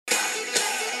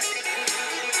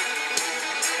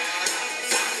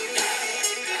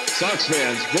Sox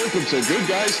fans, welcome to Good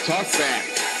Guys Talk Back,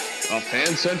 a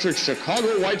fan-centric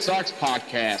Chicago White Sox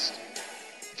podcast.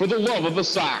 For the love of the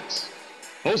Sox,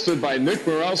 hosted by Nick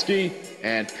Borowski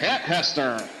and Pat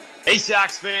Hester. Hey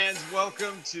Sox fans,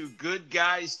 welcome to Good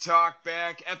Guys Talk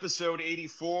Back, episode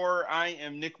 84. I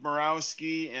am Nick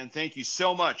Borowski, and thank you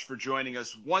so much for joining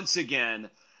us once again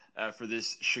for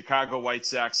this Chicago White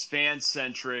Sox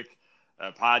fan-centric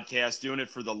podcast, doing it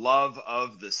for the love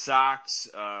of the Sox.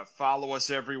 Follow us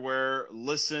everywhere,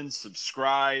 listen,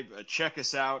 subscribe, check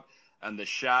us out on the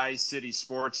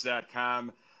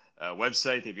ChiCitySports.com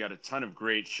website. They've got a ton of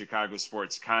great Chicago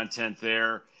sports content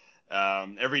there.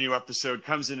 Every new episode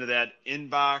comes into that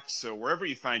inbox, so wherever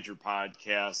you find your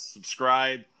podcast,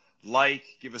 subscribe, like,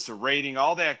 give us a rating,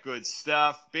 all that good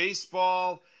stuff.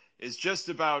 Baseball is just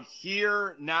about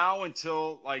here now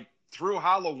until through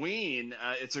Halloween.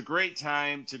 It's a great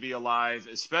time to be alive,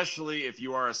 especially if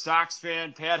you are a Sox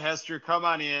fan. Pat Hester, come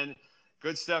on in.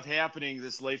 Good stuff happening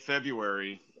this late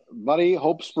February. Buddy,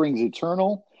 hope springs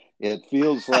eternal. It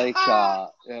feels like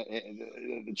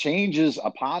the change is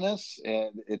upon us.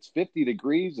 It's 50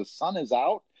 degrees. The sun is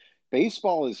out.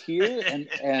 Baseball is here.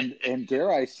 And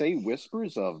dare I say,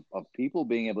 whispers of people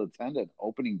being able to attend an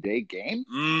opening day game.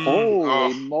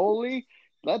 Holy moly.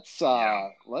 Let's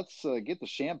get the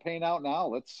champagne out now.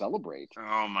 Let's celebrate.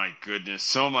 Oh my goodness,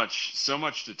 so much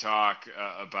to talk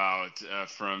about,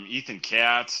 from Ethan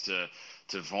Katz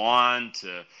to Vaughn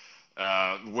to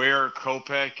where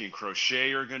Kopech and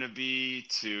Crochet are going to be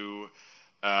to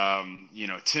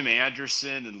Tim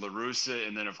Anderson and La Russa,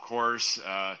 and then of course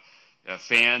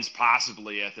fans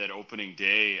possibly at that opening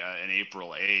day on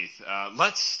April 8th.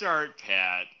 Let's start,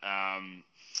 Pat.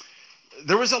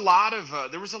 There was a lot of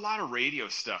radio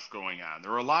stuff going on.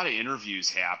 There were a lot of interviews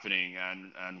happening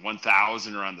on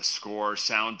 1000 or on the Score,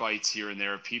 sound bites here and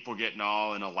there, people getting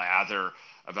all in a lather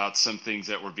about some things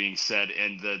that were being said.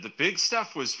 And the big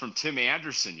stuff was from Tim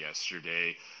Anderson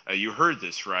yesterday. You heard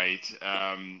this, right?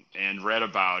 And read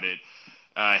about it.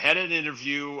 Had an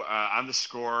interview on the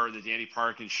Score, the Danny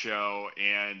Parkins show,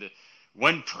 and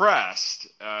when pressed,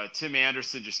 Tim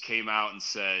Anderson just came out and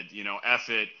said, F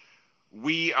it.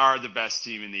 We are the best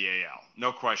team in the AL.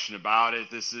 No question about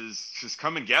it. This is just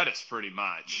come and get us pretty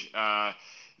much.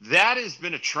 That has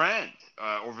been a trend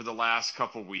over the last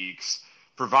couple weeks,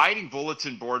 providing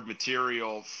bulletin board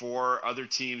material for other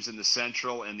teams in the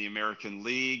Central and the American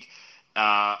League.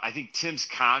 I think Tim's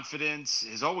confidence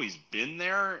has always been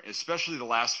there, especially the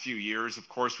last few years. Of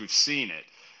course, we've seen it.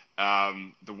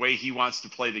 The way he wants to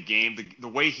play the game, the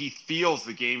way he feels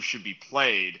the game should be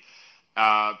played.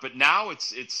 But now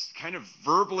it's kind of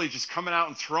verbally just coming out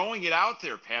and throwing it out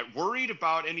there, Pat. Worried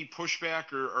about any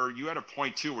pushback, or you had a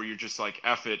point too where you're just like,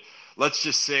 F it, let's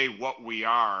just say what we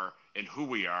are and who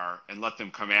we are and let them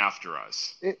come after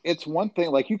us. It's one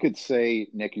thing, like you could say,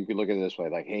 Nick, you could look at it this way,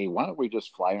 like, hey, why don't we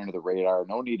just fly under the radar?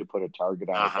 No need to put a target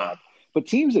on our back. But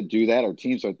teams that do that are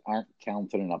teams that aren't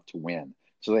talented enough to win.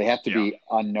 So they have to be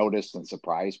unnoticed and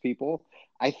surprise people.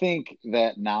 I think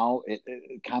that now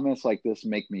comments like this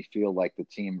make me feel like the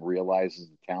team realizes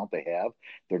the talent they have.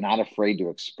 They're not afraid to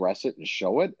express it and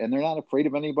show it, and they're not afraid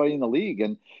of anybody in the league.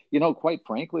 And, quite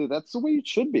frankly, that's the way it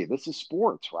should be. This is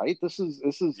sports, right? This is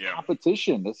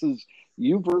competition. This is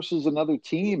you versus another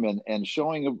team and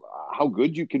showing how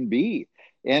good you can be.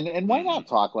 And why not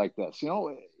talk like this?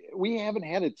 We haven't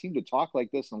had a team to talk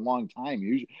like this in a long time,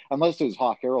 usually, unless it was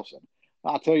Hawk Harrelson.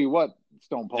 I'll tell you what,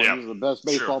 Stone Pony is the best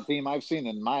baseball team I've seen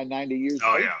in my 90 years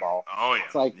of baseball. Oh, yeah.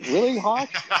 It's like, really, Hawk?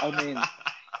 I mean,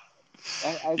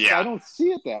 I don't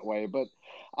see it that way. But,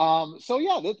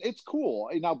 it's cool.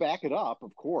 Now, back it up,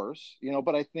 of course,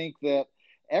 but I think that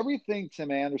everything Tim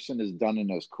Anderson has done in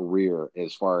his career,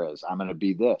 as far as I'm going to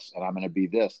be this and I'm going to be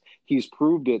this, he's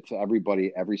proved it to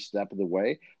everybody every step of the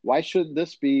way. Why shouldn't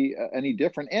this be any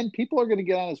different? And people are going to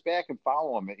get on his back and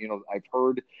follow him. I've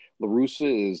heard La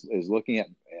Russa is looking at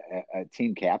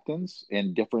team captains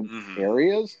in different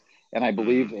areas. And I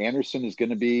believe Anderson is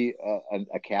going to be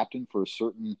a captain for a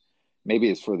certain, maybe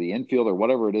it's for the infield or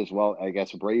whatever it is. Well, I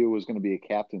guess Abreu is going to be a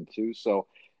captain too. So,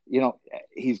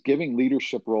 he's giving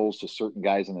leadership roles to certain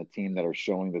guys on the team that are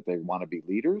showing that they want to be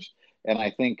leaders. And I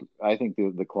think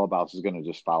the clubhouse is going to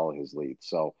just follow his lead.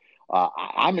 So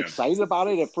I'm excited about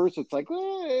it. At first, it's like,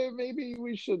 maybe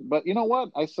we should. But you know what?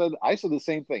 I said the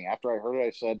same thing. After I heard it, I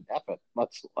said, F it.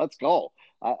 Let's go.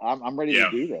 I'm ready to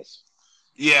do this.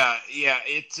 Yeah.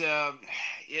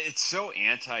 It's so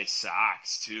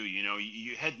anti-Sox too.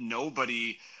 You had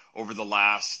nobody over the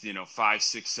last, 5,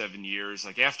 6, 7 years.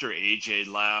 Like after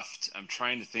AJ left, I'm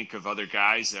trying to think of other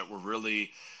guys that were really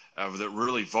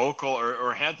vocal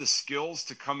or had the skills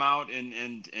to come out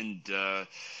and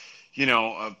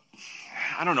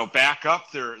I don't know, back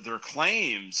up their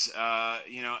claims,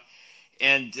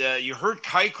 And you heard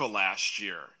Keiko last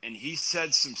year, and he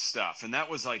said some stuff, and that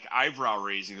was like eyebrow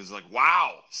raising. It was like,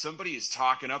 wow, somebody is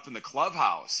talking up in the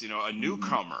clubhouse, a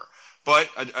newcomer, but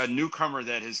a newcomer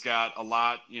that has got a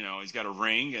lot, he's got a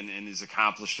ring and has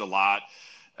accomplished a lot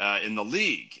in the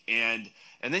league. And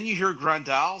then you hear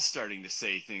Grandal starting to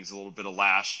say things a little bit of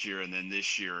last year and then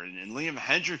this year, and Liam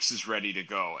Hendriks is ready to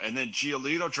go. And then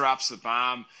Giolito drops the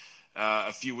bomb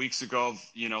a few weeks ago,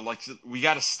 we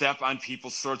got to step on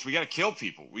people's throats. We got to kill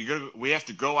people. We have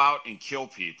to go out and kill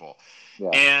people. Yeah.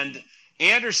 And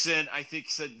Anderson, I think,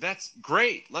 said, that's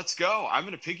great. Let's go. I'm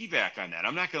going to piggyback on that.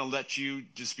 I'm not going to let you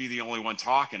just be the only one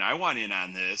talking. I want in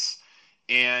on this.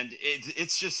 And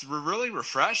it's just really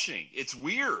refreshing. It's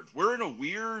weird. We're in a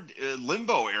weird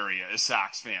limbo area as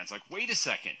Sox fans. Like, wait a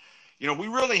second. We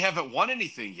really haven't won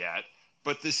anything yet.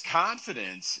 But this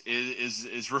confidence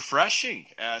is refreshing.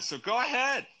 So go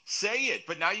ahead, say it.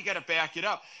 But now you got to back it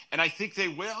up. And I think they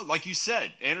will. Like you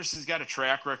said, Anderson's got a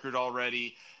track record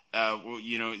already.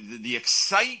 The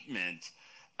excitement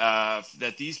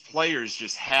that these players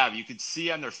just have, you can see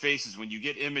on their faces when you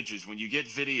get images, when you get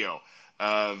video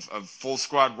of full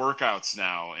squad workouts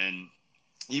now. And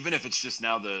even if it's just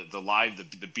now the live, the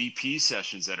BP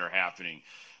sessions that are happening.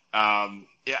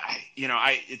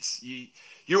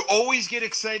 You always get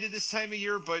excited this time of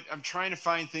year, but I'm trying to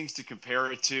find things to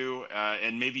compare it to,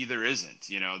 and maybe there isn't.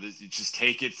 Just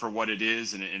take it for what it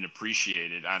is and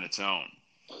appreciate it on its own.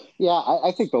 Yeah,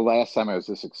 I think the last time I was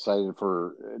this excited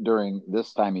during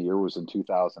this time of year was in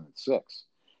 2006,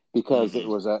 because it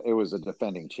was a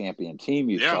defending champion team.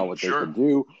 You saw what they could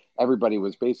do. Everybody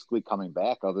was basically coming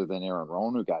back, other than Aaron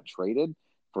Rone, who got traded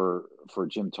for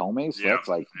Jim Thome. So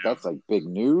that's like big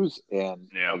news. And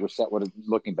I wish that would have,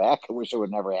 looking back, I wish it would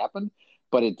never happen,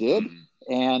 but it did.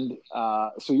 And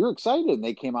so you're excited, and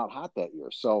they came out hot that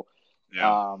year. So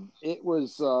it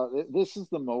was, this is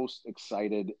the most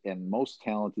excited and most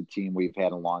talented team we've had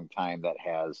in a long time that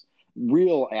has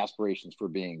real aspirations for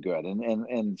being good.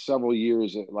 And several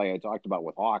years, like I talked about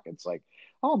with Hawk, it's like,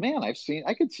 oh man, I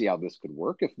could see how this could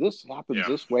work if this happens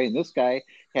this way, and this guy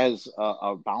has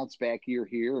a bounce back year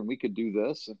here, and we could do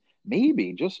this, and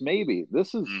maybe, just maybe,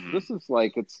 this is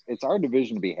like it's our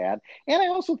division to be had. And I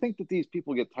also think that these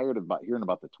people get tired about hearing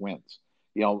about the Twins.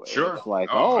 It's like,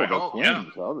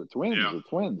 the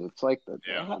Twins. It's like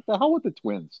the hell with the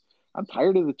Twins. I'm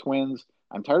tired of the Twins.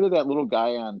 I'm tired of that little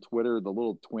guy on Twitter, the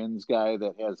little Twins guy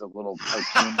that has a little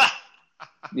cartoon.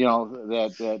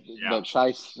 That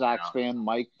shy Sox fan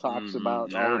Mike talks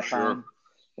about all the time.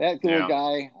 That little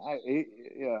guy,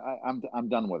 I'm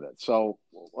done with it. So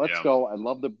let's go. I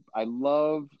love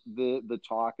the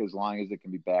talk, as long as it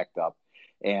can be backed up,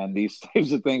 and these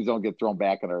types of things don't get thrown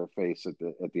back in our face at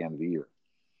the end of the year.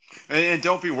 And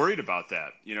don't be worried about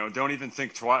that. Don't even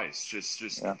think twice.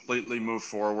 Just completely move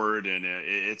forward. And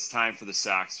it's time for the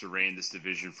Sox to reign this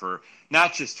division for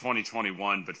not just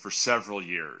 2021, but for several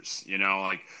years.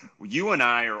 Like, you and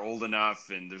I are old enough,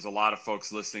 and there's a lot of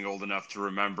folks listening old enough to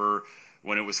remember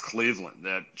when it was Cleveland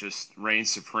that just reigned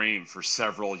supreme for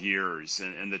several years.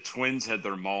 And the Twins had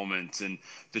their moment, and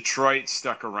Detroit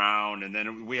stuck around. And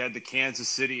then we had the Kansas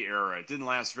City era. It didn't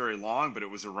last very long, but it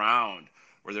was around,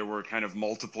 where there were kind of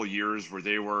multiple years where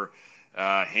they were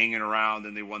hanging around,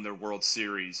 and they won their World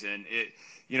Series. And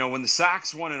when the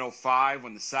Sox won in 2005,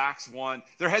 when the Sox won,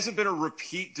 there hasn't been a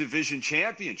repeat division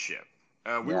championship.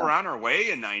 We were on our way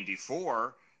in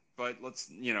 94, but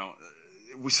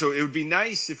so it would be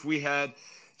nice if we had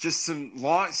just some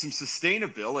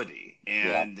sustainability,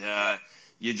 and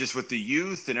you just, with the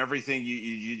youth and everything,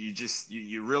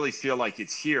 you really feel like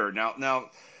it's here. Now,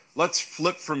 let's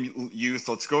flip from youth.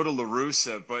 Let's go to La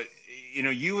Russa. But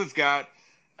you have got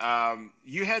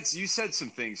you said some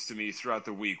things to me throughout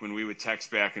the week when we would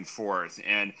text back and forth.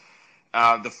 And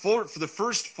for the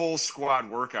first full squad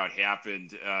workout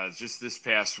happened just this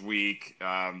past week,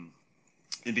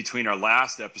 in between our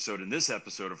last episode and this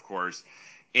episode, of course.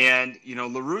 And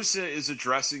La Russa is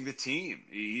addressing the team.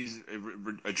 He's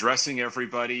addressing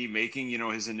everybody, making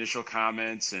his initial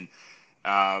comments, and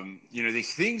the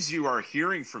things you are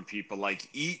hearing from people like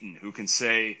Eaton, who can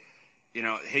say,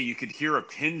 hey, you could hear a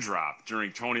pin drop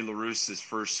during Tony La Russa's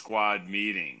first squad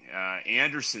meeting.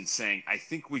 Anderson saying, I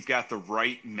think we've got the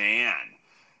right man.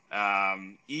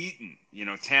 Eaton,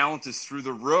 talent is through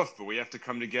the roof, but we have to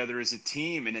come together as a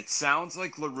team. And it sounds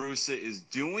like La Russa is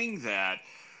doing that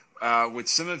with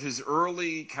some of his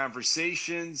early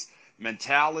conversations,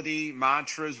 mentality,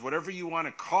 mantras, whatever you want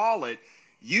to call it.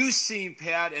 You seem,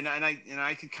 Pat, and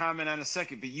I could comment on a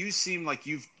second, but you seem like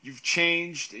you've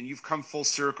changed and you've come full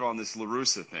circle on this La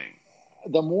Russa thing.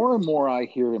 the more and more I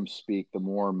hear him speak, the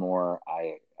more and more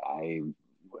I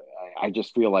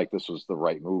just feel like this was the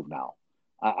right move now.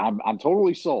 I'm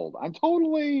totally sold. I'm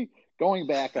totally going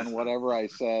back on whatever I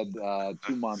said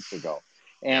 2 months ago,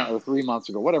 or 3 months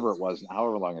ago, whatever it was,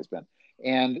 however long it's been,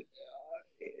 and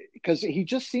because he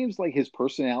just seems like his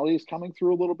personality is coming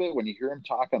through a little bit when you hear him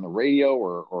talk on the radio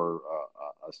or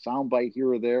a soundbite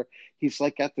here or there. He's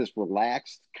like got this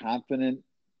relaxed, confident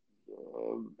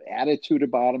attitude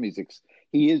about him.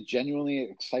 He is genuinely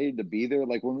excited to be there.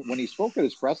 Like when he spoke at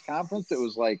his press conference, it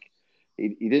was like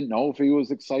he didn't know if he was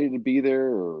excited to be there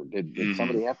or did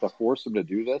somebody have to force him to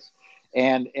do this.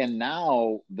 And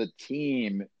now the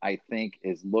team, I think,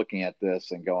 is looking at this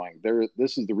and going,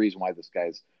 this is the reason why this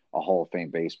guy's a Hall of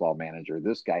Fame baseball manager.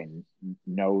 This guy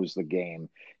knows the game,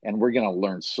 and we're going to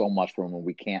learn so much from him, and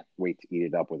we can't wait to eat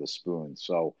it up with a spoon.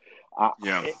 So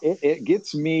it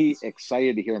gets me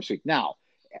excited to hear him speak. Now,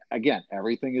 again,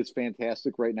 everything is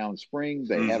fantastic right now in spring.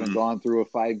 They haven't gone through a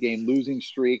 5-game losing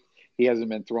streak. He hasn't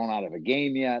been thrown out of a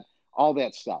game yet. All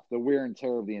that stuff, the wear and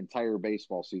tear of the entire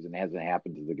baseball season hasn't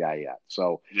happened to the guy yet.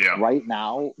 So right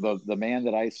now, the man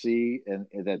that I see and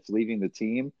that's leaving the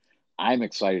team, I'm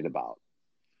excited about.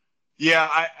 Yeah,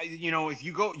 if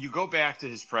you go back to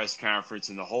his press conference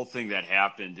and the whole thing that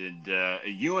happened, and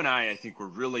you and I think were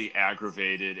really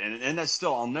aggravated, and that's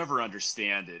still, I'll never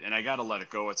understand it, and I got to let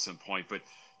it go at some point, but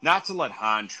not to let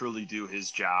Hahn truly do his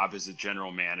job as a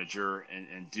general manager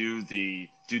and do the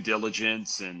due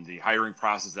diligence and the hiring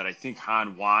process that I think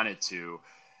Hahn wanted to,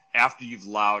 after you've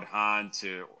allowed Hahn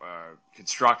to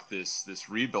construct this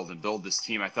rebuild and build this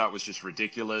team, I thought was just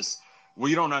ridiculous.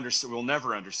 We'll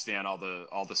never understand all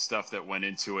the stuff that went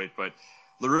into it, but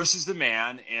La Russa's the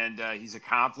man, and he's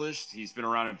accomplished. He's been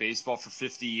around in baseball for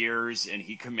 50 years, and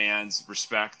he commands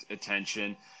respect,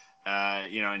 attention,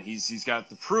 and he's got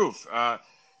the proof.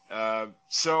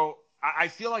 So I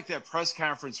feel like that press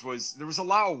conference there was a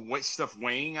lot of stuff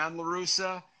weighing on La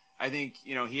Russa. I think,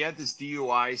 he had this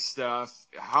DUI stuff.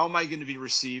 How am I going to be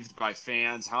received by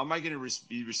fans? How am I going to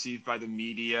be received by the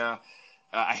media?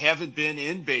 I haven't been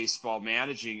in baseball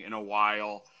managing in a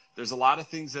while. There's a lot of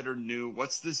things that are new.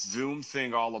 What's this Zoom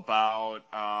thing all about?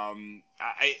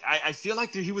 I feel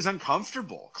like he was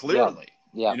uncomfortable, clearly.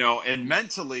 Yeah. And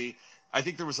mentally, I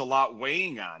think there was a lot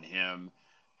weighing on him.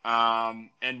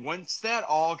 And once that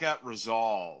all got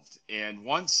resolved, and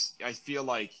once I feel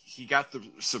like he got the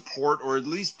support, or at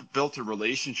least built a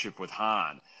relationship with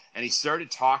Hahn, and he started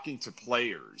talking to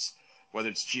players, whether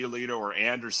it's Giolito or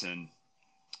Anderson,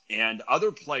 and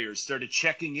other players started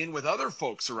checking in with other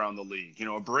folks around the league.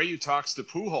 Abreu talks to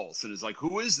Pujols and is like,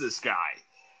 who is this guy?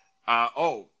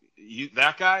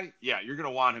 That guy? Yeah, you're going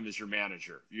to want him as your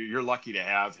manager. You're lucky to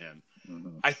have him.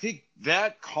 Mm-hmm. I think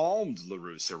that calmed La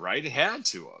Russa, right? It had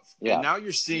to have. Yeah. And now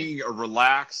you're seeing a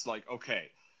relaxed, like, okay,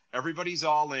 everybody's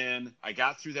all in. I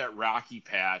got through that rocky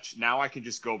patch. Now I can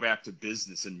just go back to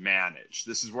business and manage.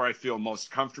 This is where I feel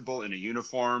most comfortable in a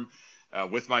uniform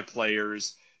with my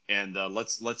players. And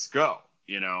let's go,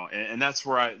 and that's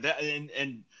where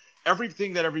and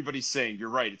everything that everybody's saying, you're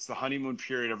right. It's the honeymoon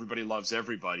period. Everybody loves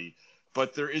everybody,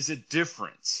 but there is a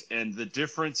difference. And the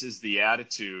difference is the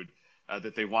attitude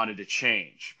that they wanted to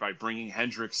change by bringing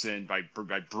Hendricks in, by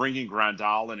bringing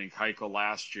Grandal in and Keiko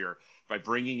last year, by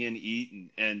bringing in Eaton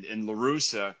and La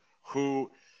Russa,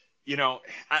 who,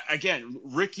 again,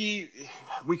 Ricky,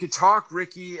 we could talk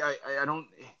Ricky.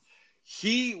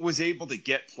 He was able to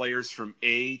get players from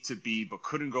A to B, but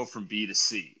couldn't go from B to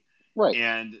C. Right.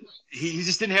 And he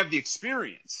just didn't have the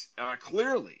experience,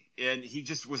 clearly. And he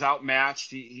just was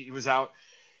outmatched. He was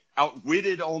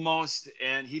outwitted almost,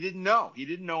 and he didn't know. He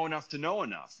didn't know enough to know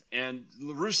enough. And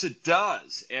La Russa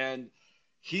does. And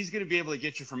he's going to be able to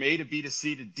get you from A to B to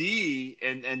C to D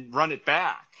and run it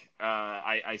back,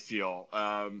 I feel,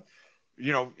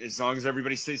 as long as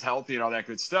everybody stays healthy and all that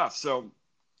good stuff. So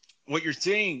what you're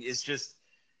seeing is just,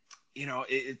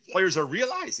 players are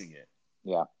realizing it.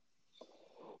 Yeah.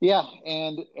 Yeah.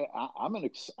 And I'm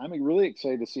really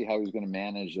excited to see how he's going to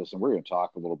manage this. And we're going to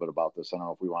talk a little bit about this. I don't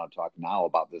know if we want to talk now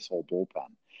about this whole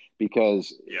bullpen,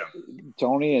 because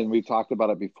Tony, and we've talked about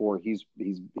it before, he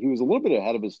was a little bit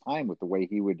ahead of his time with the way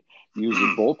he would use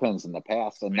the bullpens in the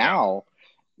past. And now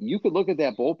you could look at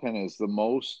that bullpen as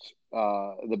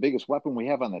the biggest weapon we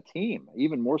have on the team,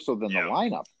 even more so than the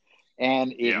lineup.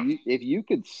 And if you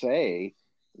could say,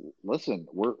 listen,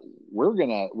 we're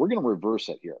gonna reverse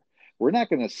it here. We're not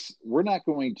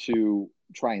going to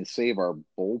try and save our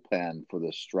bullpen for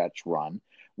the stretch run.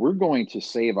 We're going to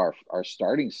save our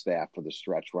starting staff for the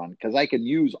stretch run, because I can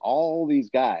use all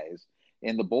these guys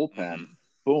in the bullpen. Mm-hmm.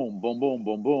 Boom, boom, boom,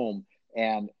 boom, boom,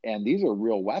 and these are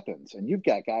real weapons. And you've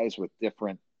got guys with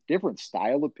different different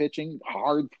style of pitching,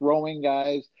 hard throwing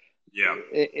guys. Yeah.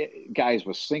 Guys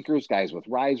with sinkers, guys with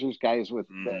risers, guys with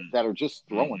that are just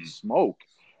throwing smoke.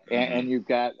 And you've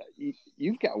got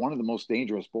one of the most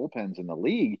dangerous bullpens in the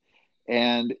league,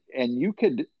 and you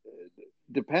could,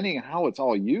 depending on how it's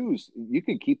all used, you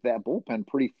could keep that bullpen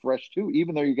pretty fresh too.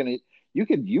 Even though you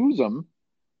could use them,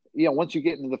 once you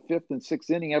get into the fifth and sixth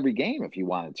inning every game if you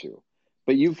wanted to.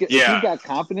 But if you've got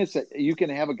confidence that you can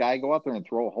have a guy go out there and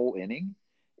throw a whole inning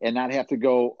and not have to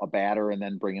go a batter and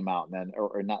then bring him out, and then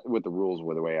or not, with the rules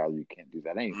where the way are, you can't do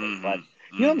that anyway. But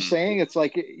you know what I'm saying? It's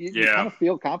like you kind of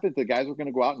feel confident the guys are going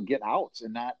to go out and get outs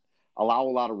and not allow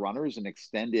a lot of runners and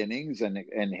extend innings and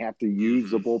have to use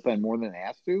the bullpen more than it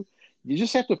has to. You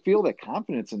just have to feel that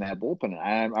confidence in that bullpen.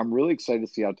 And I'm really excited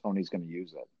to see how Tony's going to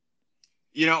use it.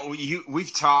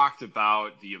 We've talked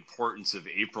about the importance of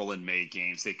April and May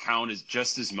games. They count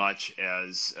just as much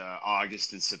as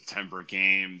August and September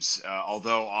games,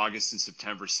 although August and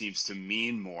September seems to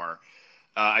mean more.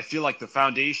 I feel like the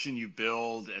foundation you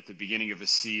build at the beginning of a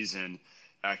season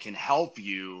can help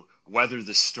you weather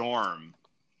the storm,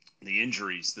 the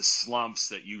injuries, the slumps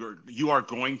that you are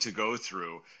going to go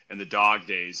through in the dog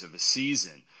days of a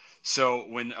season. So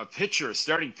when a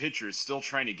starting pitcher is still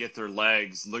trying to get their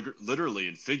legs literally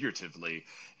and figuratively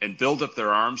and build up their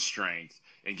arm strength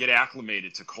and get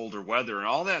acclimated to colder weather and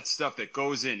all that stuff that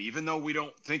goes in, even though we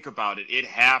don't think about it, it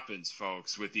happens,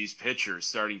 folks, with these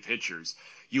starting pitchers.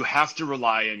 You have to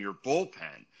rely on your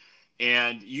bullpen.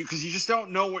 And because you just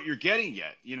don't know what you're getting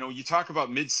yet. You talk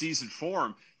about mid-season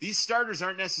form. These starters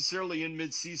aren't necessarily in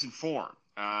mid-season form.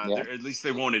 At least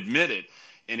they won't admit it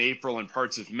in April and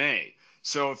parts of May.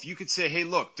 So if you could say, hey,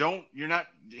 look, you're not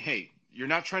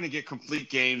trying to get complete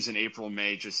games in April and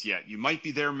May just yet. You might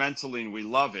be there mentally, and we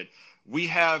love it. We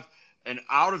have an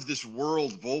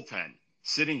out-of-this-world bullpen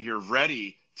sitting here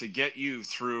ready to get you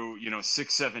through,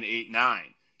 6, 7, 8, 9.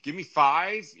 Give me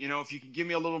 5. If you can give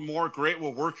me a little more, great.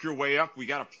 We'll work your way up. We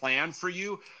got a plan for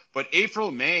you. But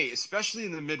April, May, especially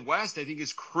in the Midwest, I think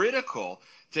is critical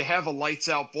to have a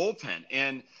lights-out bullpen.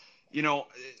 And,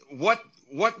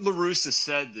 what La Russa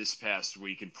said this past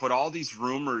week and put all these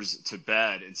rumors to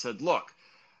bed and said, look,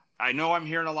 I know I'm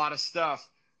hearing a lot of stuff.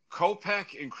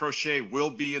 Kopech and Crochet will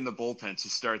be in the bullpen to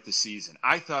start the season.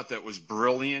 I thought that was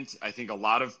brilliant. I think a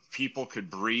lot of people could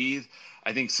breathe.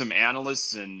 I think some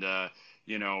analysts and,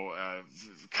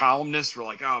 columnists were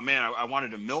like, oh, man, I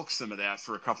wanted to milk some of that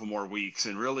for a couple more weeks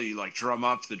and really drum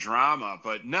up the drama.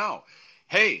 But no,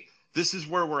 hey, this is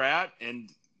where we're at and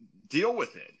deal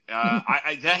with it.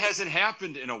 That hasn't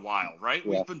happened in a while, right?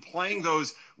 Yeah. We've been playing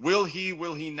those will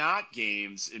he not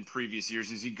games in previous years.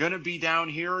 Is he going to be down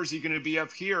here or is he going to be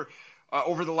up here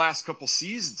over the last couple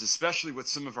seasons, especially with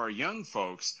some of our young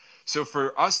folks? So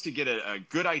for us to get a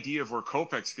good idea of where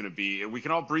Kopech's going to be, we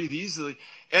can all breathe easily.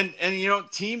 And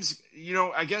teams,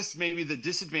 I guess maybe the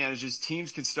disadvantage is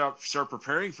teams can start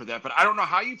preparing for that. But I don't know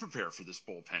how you prepare for this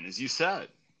bullpen, as you said.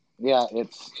 Yeah,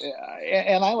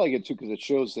 and I like it too because it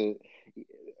shows that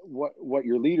what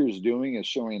your leader's doing is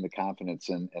showing the confidence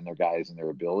in their guys and their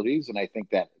abilities. And I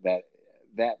think that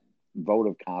vote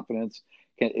of confidence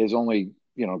is only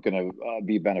going to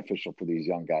be beneficial for these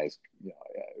young guys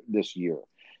this year.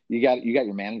 You got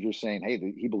your manager saying,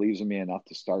 hey, he believes in me enough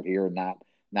to start here and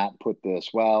not put this.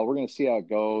 Well, we're going to see how it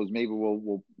goes. Maybe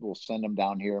we'll send him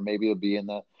down here. Maybe it'll be in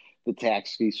the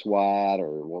taxi SWAT,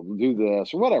 or we'll do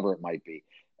this or whatever it might be.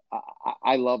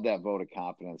 I love that vote of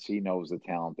confidence. He knows the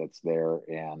talent that's there,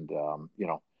 and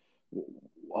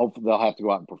hopefully they'll have to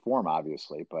go out and perform,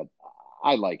 obviously. But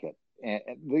I like it. And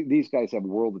these guys have a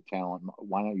world of talent.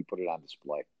 Why don't you put it on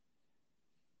display?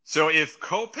 So if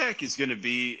Kopech is going to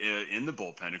be in the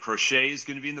bullpen, and Crochet is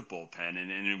going to be in the bullpen,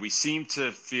 and we seem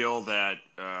to feel that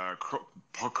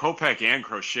Kopech and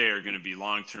Crochet are going to be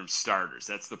long-term starters.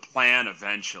 That's the plan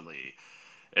eventually,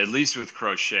 at least with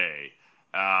Crochet.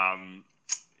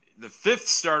 The fifth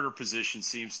starter position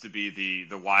seems to be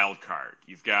the wild card.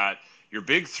 You've got your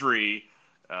big three,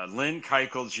 Lynn,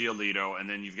 Keuchel, Giolito, and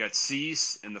then you've got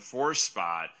Cease in the fourth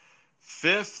spot.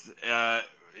 Fifth,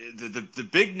 the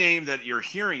big name that you're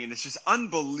hearing, and it's just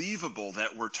unbelievable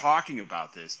that we're talking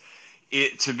about this,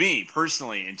 to me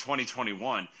personally in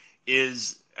 2021,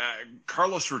 is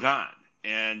Carlos Rodon.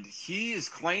 And he is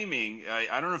claiming,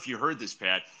 I don't know if you heard this,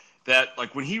 Pat, that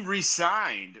when he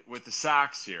re-signed with the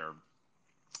Sox here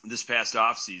this past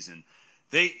offseason,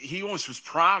 he almost was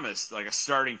promised a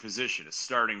starting position, a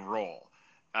starting role.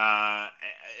 How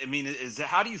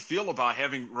do you feel about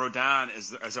having Rodon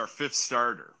as our fifth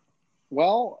starter?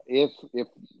 Well, if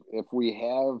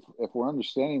we're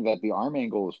understanding that the arm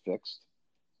angle is fixed,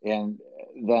 and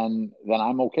then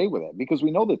I'm okay with it because we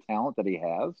know the talent that he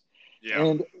has, Yeah.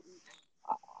 And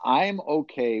I'm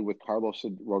okay with Carlos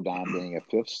Rodon being a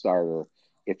fifth starter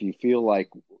if you feel like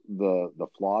the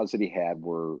flaws that he had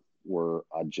were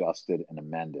adjusted and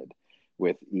amended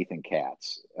with Ethan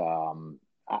Katz. I'm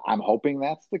hoping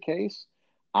that's the case.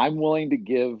 I'm willing to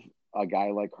give a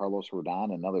guy like Carlos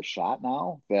Rodon another shot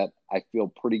now that I feel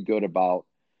pretty good about.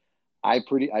 I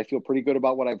feel pretty good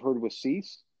about what I've heard with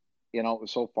Cease,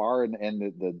 so far, and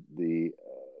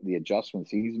the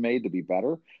adjustments he's made to be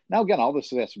better. Now, again, all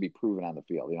this has to be proven on the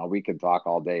field. We could talk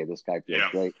all day. This guy feels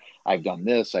great. I've done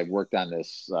this. I've worked on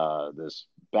this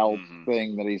belt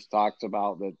thing that he's talked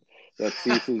about that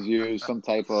Cease has used, some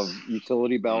type of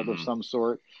utility belt of some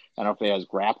sort. I don't know if it has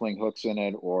grappling hooks in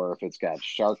it or if it's got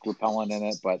shark repellent in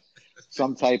it, but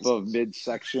some type of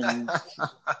midsection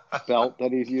belt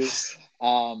that he's used.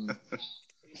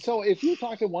 So if you're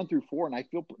talking 1 through 4, and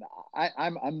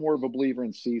I'm more of a believer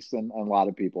in Cease than a lot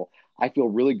of people, I feel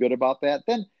really good about that.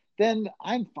 Then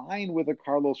I'm fine with a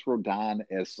Carlos Rodon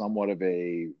as somewhat of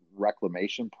a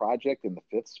reclamation project in the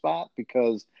fifth spot,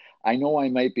 because I know I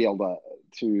might be able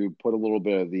to put a little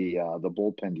bit of the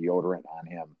bullpen deodorant on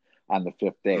him on the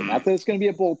fifth day. Not that it's going to be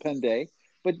a bullpen day,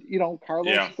 but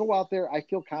Carlos, go out there. I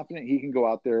feel confident he can go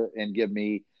out there and give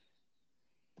me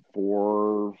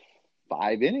 4-5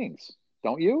 innings.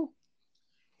 Don't you?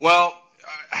 Well,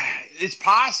 it's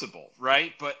possible,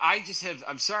 right? But I'm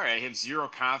sorry, I have zero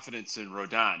confidence in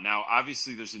Rodon. Now,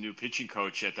 obviously, there's a new pitching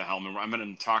coach at the helm, and I'm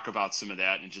going to talk about some of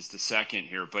that in just a second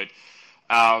here. But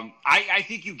I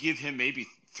think you give him maybe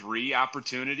 3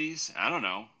 opportunities. I don't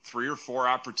know, 3 or 4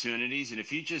 opportunities. And if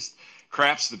he just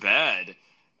craps the bed,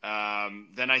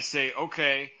 then I say,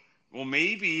 okay, well,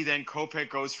 maybe then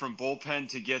Kopech goes from bullpen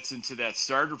to gets into that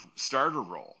starter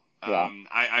role. Yeah.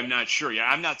 I'm not sure. Yeah,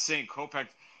 I'm not saying Kopech.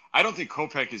 I don't think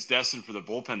Kopech is destined for the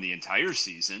bullpen the entire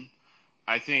season.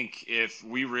 I think if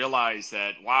we realize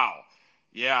that, wow,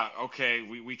 yeah, okay,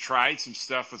 we tried some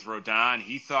stuff with Rodon.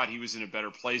 He thought he was in a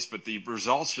better place, but the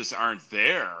results just aren't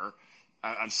there.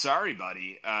 I'm sorry,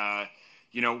 buddy.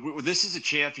 This is a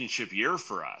championship year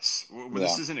for us.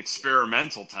 This is an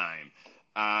experimental time.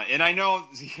 And I know,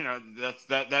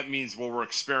 that means, we're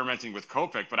experimenting with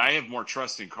Kopech, but I have more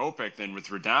trust in Kopech than with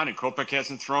Rodon, and Kopech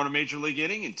hasn't thrown a major league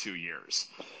inning in 2 years.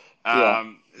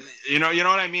 You know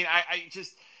what I mean?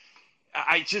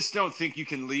 I just don't think you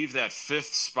can leave that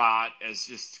fifth spot as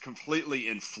just completely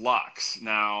in flux.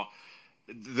 Now,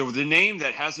 the name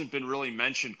that hasn't been really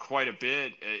mentioned quite a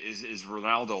bit is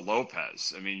Ronaldo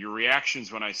Lopez. I mean, your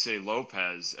reactions when I say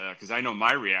Lopez, because I know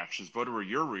my reactions. What were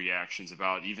your reactions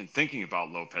about even thinking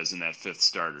about Lopez in that fifth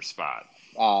starter spot?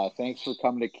 Thanks for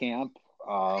coming to camp.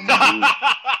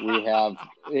 We have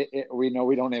we know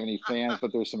we don't have any fans,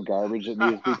 but there's some garbage that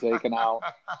needs to be taken out.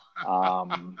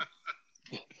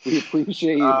 We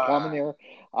appreciate you coming here.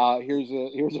 Here's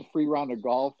a free round of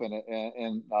golf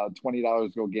and $20 to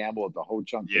go gamble at the Ho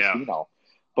Chunk Casino.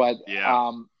 But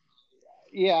I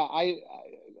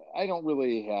don't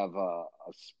really have a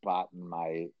spot in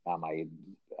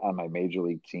on my major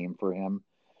league team for him.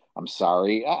 I'm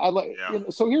sorry.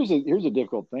 So here's a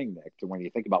difficult thing, Nick, to when you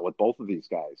think about with both of these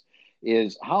guys,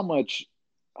 is how much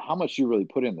you really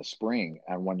put in the spring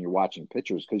and when you're watching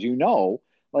pitchers, because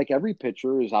like every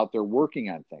pitcher is out there working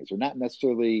on things. You're not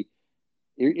necessarily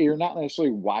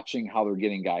watching how they're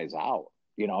getting guys out.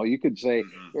 You could say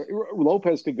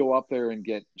Lopez could go up there and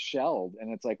get shelled,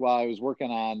 and it's like, well, I was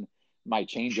working on my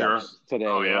changeups today,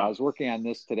 or I was working on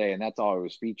this today, and that's all I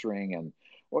was featuring, and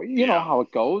you know how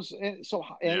it goes. And so,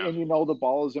 and the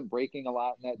ball isn't breaking a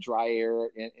lot in that dry air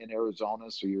in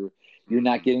Arizona, so you're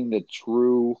not getting the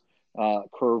true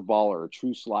curveball or a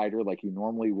true slider like you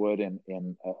normally would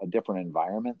in a different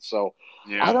environment. So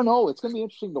I don't know. It's going to be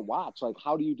interesting to watch. Like,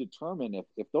 how do you determine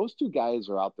if those two guys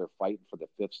are out there fighting for the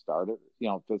fifth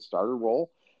starter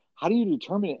role? How do you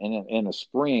determine it in a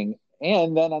spring?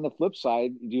 And then on the flip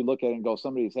side, do you look at it and go,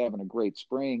 somebody's having a great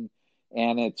spring,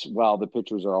 and it's, well, the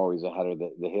pitchers are always ahead of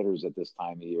the hitters at this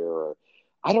time of year. Or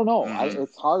I don't know.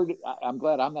 It's hard. I'm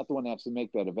glad I'm not the one that has to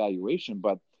make that evaluation,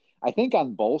 but I think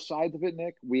on both sides of it,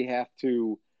 Nick, we have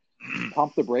to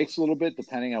pump the brakes a little bit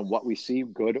depending on what we see,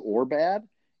 good or bad,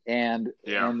 and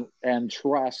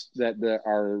trust that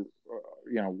the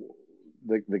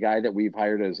guy that we've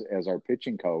hired as our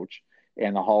pitching coach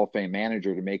and the Hall of Fame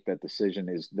manager to make that decision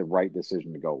is the right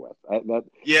decision to go with.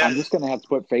 I'm just going to have to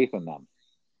put faith in them.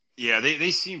 Yeah,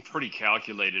 they seem pretty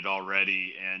calculated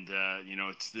already, and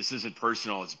this isn't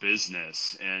personal; it's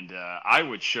business. And I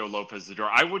would show Lopez the door.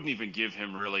 I wouldn't even give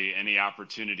him really any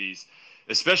opportunities,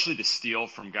 especially to steal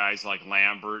from guys like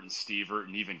Lambert and Stevert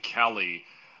and even Kelly.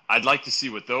 I'd like to see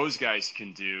what those guys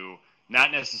can do,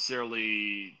 not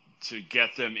necessarily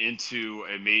get them into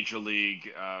a major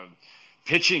league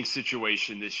pitching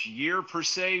situation this year per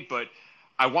se, but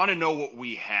I want to know what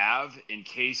we have in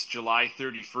case July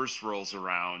 31st rolls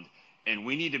around and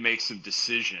we need to make some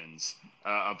decisions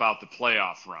about the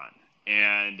playoff run.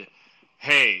 And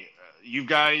hey, you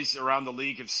guys around the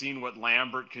league have seen what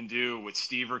Lambert can do, what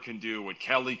Stever can do, what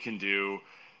Kelly can do.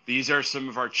 These are some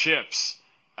of our chips.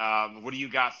 What do you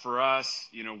got for us?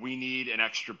 We need an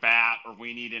extra bat, or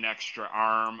we need an extra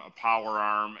arm, a power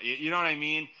arm. You know what I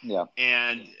mean? Yeah.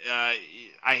 And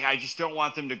I just don't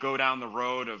want them to go down the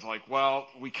road of like, well,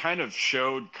 we kind of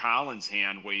showed Collins'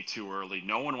 hand way too early.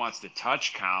 No one wants to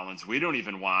touch Collins. We don't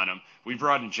even want him. We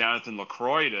brought in Jonathan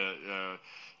LaCroix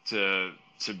to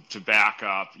back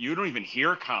up. You don't even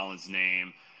hear Collins'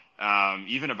 name,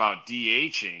 even about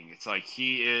DHing. It's like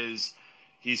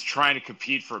he's trying to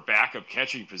compete for a backup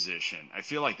catching position. I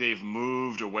feel like they've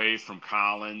moved away from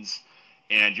Collins,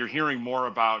 and you're hearing more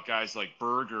about guys like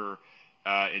Berger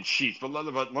and Sheets. But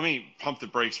let me pump the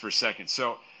brakes for a second.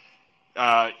 So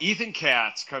Ethan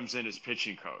Katz comes in as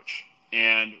pitching coach,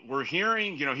 and we're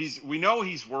hearing, we know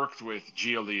he's worked with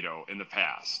Giolito in the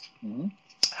past. Mm-hmm.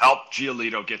 Helped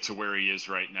Giolito get to where he is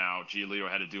right now. Giolito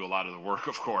had to do a lot of the work,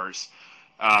 of course.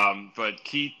 But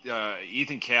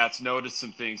Ethan Katz noticed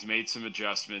some things, made some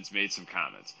adjustments, made some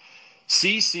comments.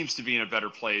 Cease seems to be in a better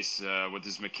place with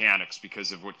his mechanics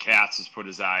because of what Katz has put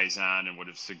his eyes on and would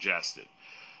have suggested.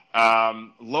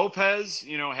 Lopez,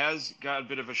 has got a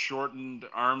bit of a shortened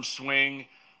arm swing,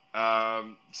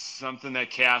 something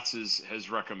that Katz has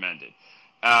recommended.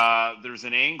 There's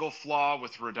an angle flaw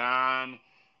with Rodon.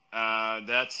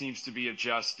 That seems to be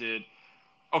adjusted.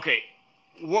 Okay,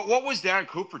 what was Don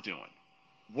Cooper doing?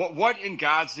 What in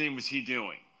God's name was he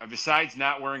doing besides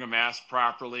not wearing a mask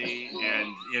properly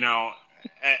and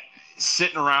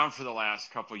sitting around for the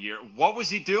last couple of years? What was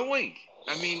he doing?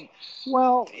 I mean,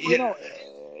 well,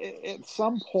 at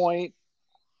some point,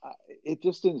 it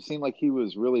just didn't seem like he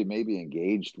was really maybe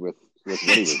engaged with what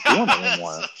he was doing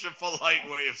anymore. Such a polite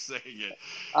way of saying it.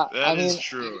 That is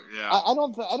true. Yeah. I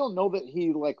don't know that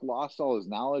he lost all his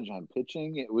knowledge on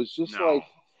pitching. It was just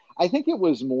I think it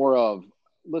was more of,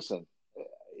 listen.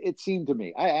 It seemed to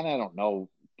me, and I don't know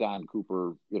Don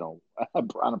Cooper,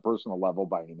 on a personal level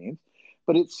by any means,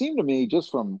 but it seemed to me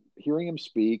just from hearing him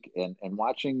speak and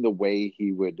watching the way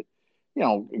he would,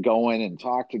 go in and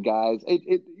talk to guys.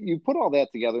 You put all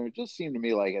that together, and it just seemed to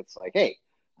me like it's like, hey,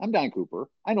 I'm Don Cooper.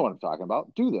 I know what I'm talking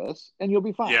about. Do this, and you'll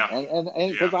be fine. Yeah.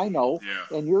 And because I know,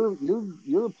 and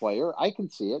you're a player, I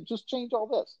can see it. Just change all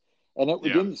this, and it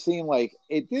didn't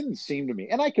seem to me,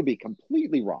 and I could be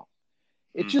completely wrong.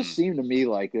 It just seemed to me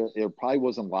like there probably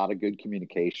wasn't a lot of good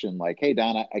communication. Like, hey,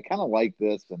 Don, I kind of like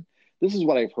this, and this is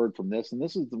what I've heard from this, and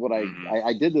this is what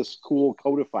I did this cool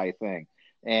Codify thing,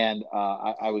 and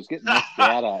I was getting this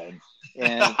data,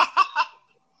 and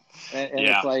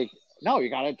it's like, no, you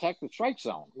got to attack the strike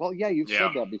zone. Well, yeah, you've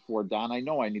said that before, Don. I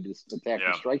know I need to attack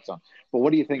the strike zone, but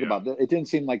what do you think about that? It didn't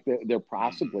seem like there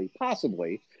possibly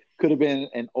could have been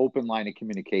an open line of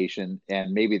communication,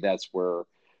 and maybe that's where.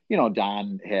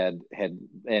 Don had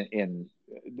in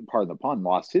pardon the pun,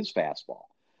 lost his fastball.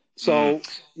 So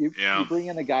you bring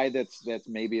in a guy that's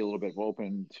maybe a little bit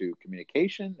open to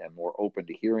communication and more open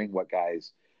to hearing what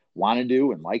guys want to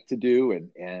do and like to do,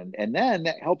 and then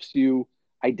that helps you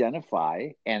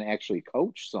identify and actually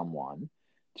coach someone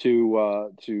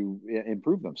to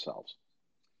improve themselves.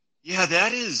 Yeah,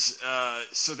 that is.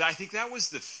 So I think that was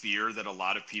the fear that a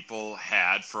lot of people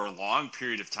had for a long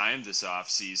period of time this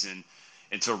offseason.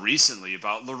 Until recently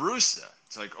about La Russa.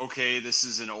 It's like, okay, this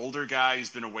is an older guy who's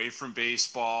been away from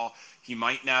baseball. He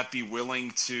might not be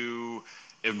willing to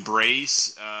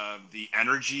embrace the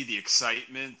energy, the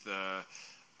excitement, the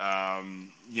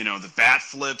bat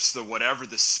flips, the whatever,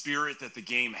 the spirit that the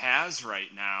game has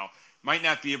right now. Might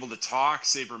not be able to talk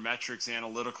sabermetrics,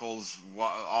 analyticals,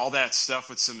 all that stuff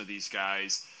with some of these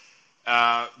guys.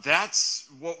 That's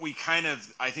what we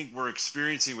I think we're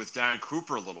experiencing with Don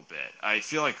Cooper a little bit. I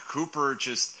feel like Cooper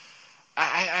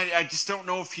I just don't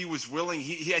know if he was willing.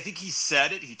 I think he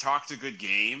said it. He talked a good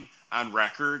game on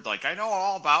record. Like, I know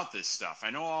all about this stuff.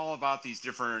 I know all about these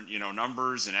different,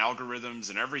 numbers and algorithms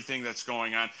and everything that's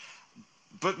going on.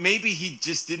 But maybe he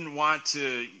just didn't want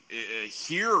to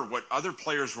hear what other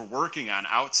players were working on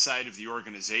outside of the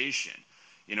organization,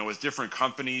 with different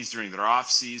companies during their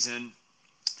off season.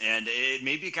 And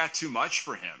maybe it got too much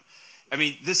for him. I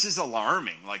mean, this is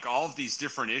alarming, like all of these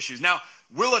different issues. Now,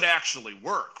 will it actually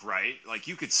work, right? Like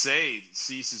you could say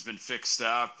Cease has been fixed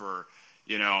up or,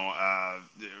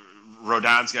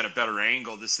 Rodon's got a better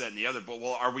angle, this, that, and the other. But,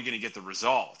 well, are we going to get the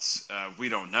results? We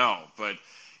don't know. But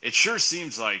it sure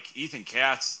seems like Ethan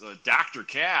Katz, Dr.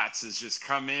 Katz, has just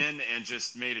come in and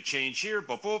just made a change here.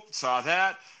 Boop, boop, saw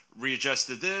that,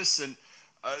 readjusted this, and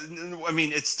I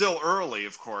mean, it's still early,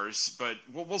 of course, but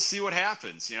we'll see what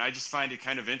happens. You know, I just find it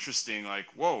kind of interesting. Like,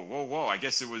 whoa, whoa, whoa! I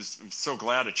guess I'm so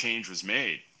glad a change was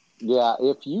made. Yeah,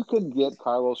 if you can get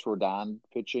Carlos Rodon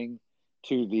pitching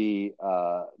to the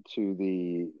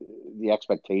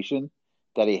expectation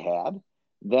that he had,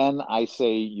 then I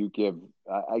say you give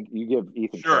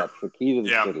Ethan Katz the key to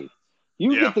the city.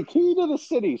 You get the key to the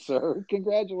city, sir.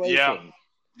 Congratulations.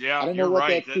 Yeah, I don't know what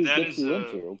that key gets you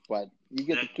into, but you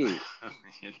get the key.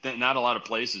 Not a lot of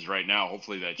places right now.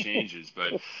 Hopefully that changes,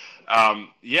 but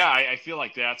I feel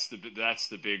like that's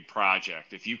the big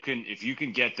project. If you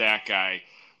can get that guy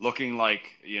looking like,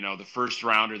 you know, the first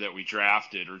rounder that we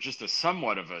drafted, or just a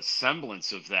somewhat of a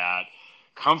semblance of that,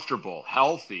 comfortable,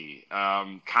 healthy,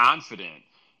 confident,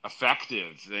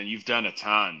 effective, then you've done a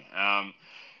ton.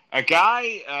 A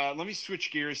guy, let me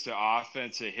switch gears to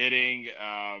offensive hitting,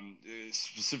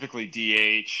 specifically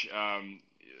DH.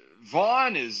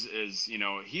 Vaughn is, you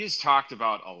know, he has talked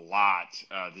about a lot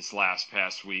this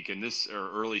past week and this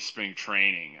early spring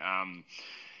training.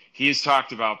 He is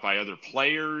talked about by other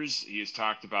players. He has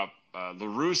talked about La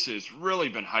Russa has really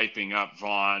been hyping up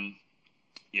Vaughn,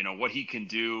 you know, what he can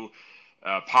do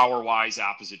power-wise,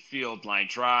 opposite field, line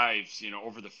drives, you know,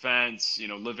 over the fence, you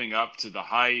know, living up to the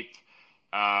hype.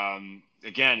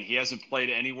 Again, he hasn't played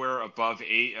anywhere above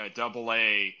double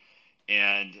A,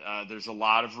 and there's a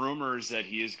lot of rumors that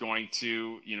he is going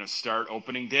to, you know, start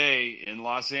opening day in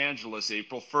Los Angeles,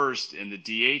 April 1st, in the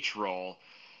DH role.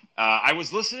 I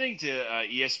was listening to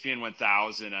ESPN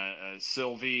 1000,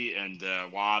 Sylvie and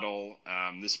Waddle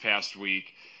this past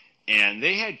week, and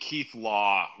they had Keith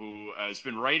Law, who has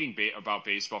been writing about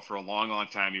baseball for a long, long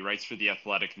time. He writes for The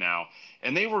Athletic now,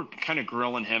 and they were kind of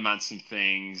grilling him on some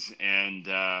things, and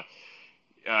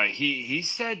he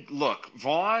said, look,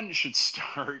 Vaughn should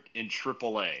start in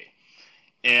AAA.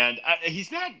 And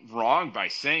he's not wrong by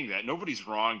saying that. Nobody's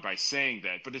wrong by saying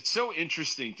that. But it's so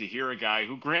interesting to hear a guy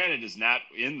who, granted, is not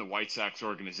in the White Sox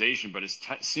organization, but has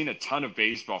seen a ton of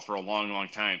baseball for a long, long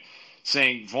time,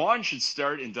 saying Vaughn should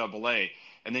start in AA.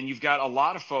 And then you've got a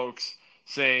lot of folks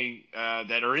saying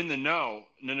that are in the know,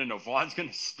 no, Vaughn's going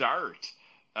to start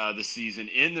the season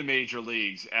in the major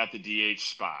leagues at the DH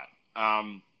spot.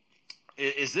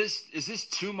 Is this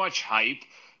too much hype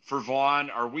for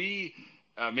Vaughn? Are we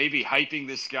maybe hyping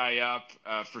this guy up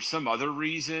for some other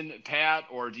reason, Pat?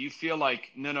 Or do you feel like,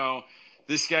 no,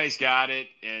 this guy's got it,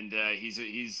 and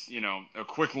he's you know, a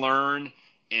quick learn,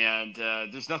 and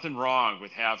there's nothing wrong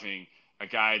with having a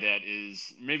guy that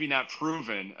is maybe not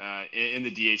proven in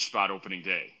the DH spot opening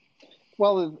day?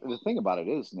 Well, the thing about it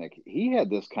is, Nick, he had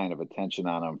this kind of attention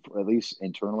on him, at least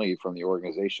internally from the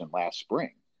organization last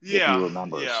spring, if you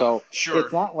remember. Yeah, so sure,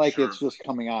 it's not like it's just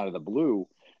coming out of the blue.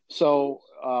 So,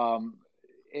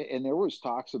 and there was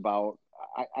talks about,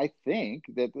 I think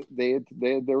that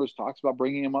there was talks about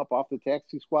bringing him up off the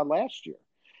taxi squad last year.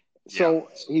 So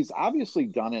he's obviously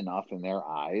done enough in their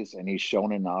eyes, and he's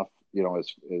shown enough, you know,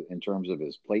 as in terms of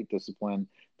his plate discipline,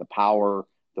 the power,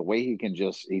 the way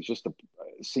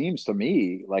seems to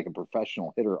me like a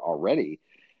professional hitter already,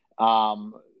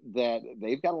 that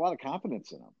they've got a lot of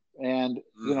confidence in him. And,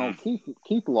 you know,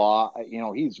 Keith Law, you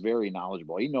know, he's very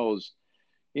knowledgeable. He knows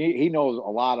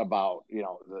a lot about, you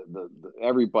know, the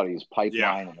everybody's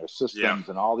pipeline and their systems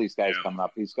and all these guys coming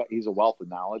up. He's a wealth of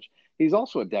knowledge. He's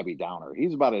also a Debbie Downer.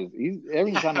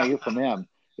 Every time I hear from him,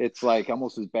 it's like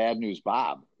almost as bad news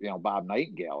Bob, you know, Bob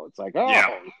Nightingale. It's like,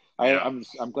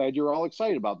 I'm glad you're all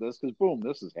excited about this because boom,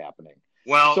 this is happening.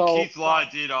 Well, Keith Law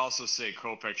did also say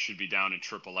Kopech should be down in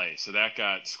AAA, so that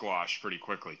got squashed pretty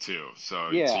quickly too. So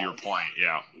to your point,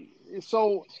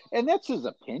 So, and that's his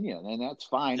opinion, and that's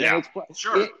fine. Yeah, and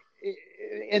sure.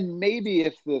 And maybe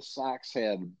if the Sox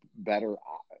had better,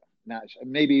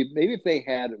 maybe if they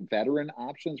had veteran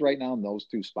options right now in those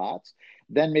two spots,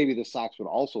 then maybe the Sox would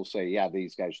also say, yeah,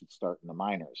 these guys should start in the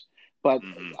minors. But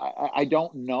I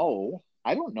don't know.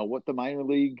 I don't know what the minor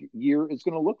league year is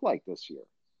going to look like this year.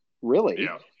 Really?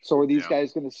 Yeah. So are these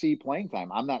guys going to see playing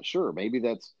time? I'm not sure. Maybe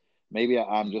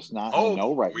I'm just not in the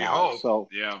know right now. Hope.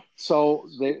 So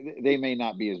they may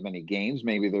not be as many games.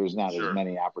 Maybe there's not as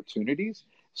many opportunities.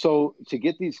 So to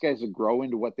get these guys to grow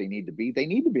into what they need to be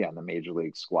on the major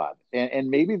league squad, and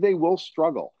maybe they will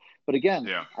struggle. But again,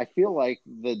 I feel like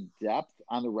the depth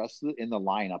on the rest in the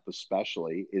lineup,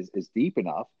 especially, is deep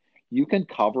enough. You can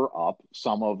cover up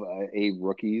some of a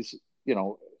rookie's, you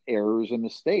know, errors and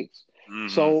mistakes.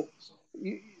 So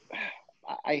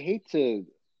I hate to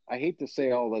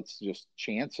say, oh, let's just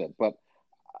chance it. But,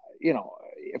 you know,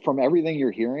 from everything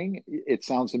you're hearing, it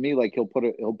sounds to me like he'll put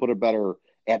a better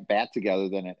at bat together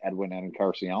than Edwin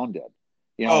Encarnacion did.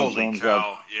 Holy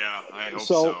cow! Yeah, I hope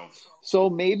so. So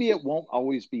maybe it won't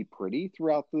always be pretty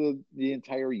throughout the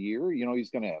entire year. He's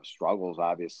going to have struggles.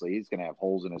 Obviously, he's going to have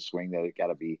holes in his swing that got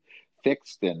to be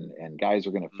fixed, and guys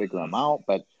are going to figure them out.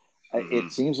 But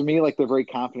it seems to me like they're very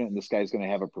confident in this guy's going to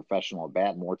have a professional at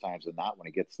bat more times than not when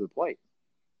he gets to the plate.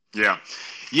 Yeah.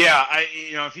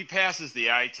 If he passes the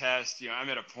eye test, I'm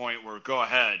at a point where go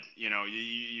ahead.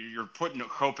 You're putting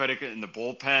Kopech in the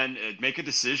bullpen. Make a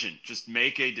decision. Just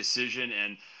make a decision,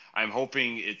 and I'm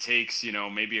hoping it takes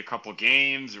maybe a couple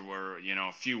games or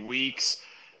a few weeks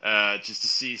just to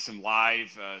see some live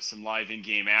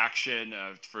in-game action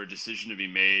for a decision to be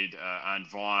made on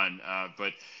Vaughn.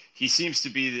 But he seems to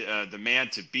be the man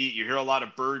to beat. You hear a lot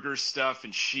of Burger stuff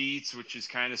and Sheets, which is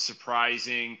kind of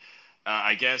surprising.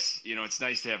 I guess, it's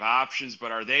nice to have options,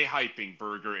 but are they hyping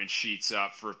Burger and Sheets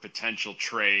up for a potential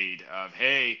trade of,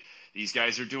 hey, these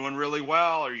guys are doing really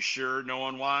well. Are you sure no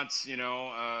one wants,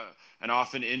 an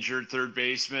often injured third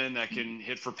baseman that can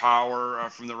hit for power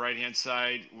from the right-hand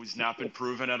side who's not been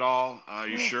proven at all? Are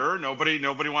you sure?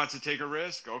 Nobody wants to take a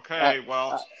risk? Okay,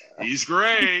 well, he's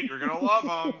great. You're going to love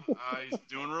him. He's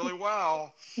doing really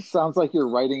well. Sounds like you're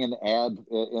writing an ad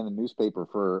in a newspaper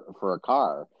for a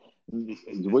car.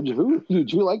 Would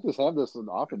you like to have this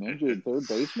often injured third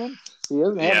baseman? He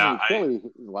doesn't have any Achilles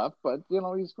left, but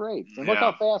he's great. And look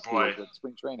how fast he is at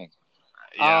spring training.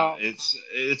 Yeah,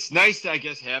 it's nice to, I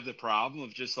guess, have the problem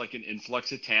of just like an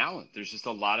influx of talent. There's just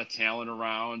a lot of talent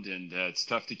around, and it's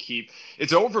tough to keep.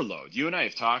 It's overload. You and I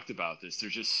have talked about this.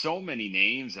 There's just so many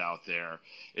names out there.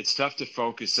 It's tough to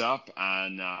focus up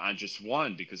on just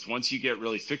one, because once you get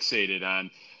really fixated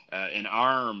on an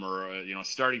arm or a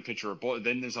starting pitcher, or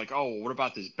then there's like, oh, what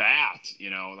about this bat?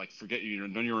 Forget,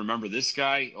 don't you remember this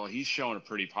guy? Well, he's showing a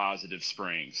pretty positive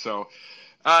spring. So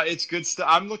it's good stuff.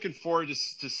 I'm looking forward to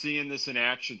seeing this in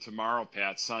action tomorrow,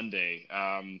 Pat, Sunday.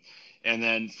 And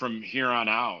then from here on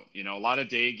out, a lot of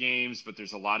day games, but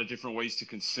there's a lot of different ways to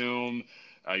consume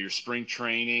your spring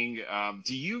training.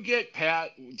 Do you get,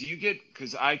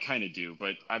 because I kind of do,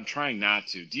 but I'm trying not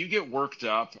to. Do you get worked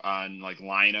up on like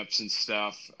lineups and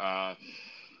stuff,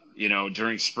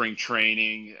 during spring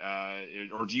training?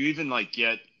 Or do you even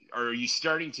are you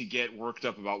starting to get worked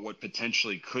up about what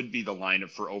potentially could be the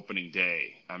lineup for opening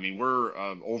day? I mean, we're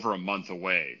over a month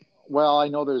away. Well, I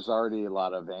know there's already a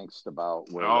lot of angst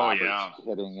about where Robert's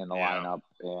hitting in the lineup,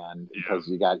 and because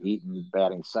you got Eaton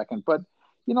batting second, but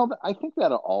I think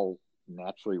that'll all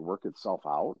naturally work itself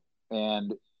out.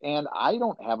 And I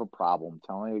don't have a problem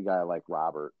telling a guy like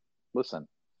Robert, listen,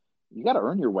 you got to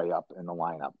earn your way up in the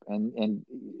lineup. And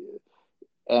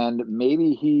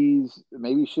maybe he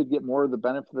should get more of the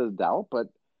benefit of the doubt, but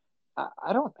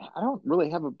I don't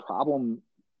really have a problem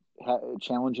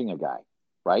challenging a guy,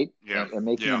 right? Yeah. And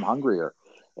making him hungrier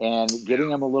and getting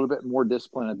him a little bit more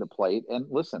discipline at the plate. And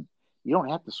listen, you don't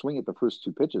have to swing at the first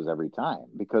two pitches every time,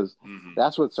 because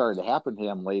that's what started to happen to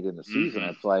him late in the season.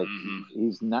 It's like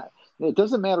he's not. It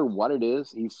doesn't matter what it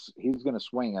is. He's going to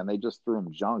swing, and they just threw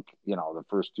him junk. The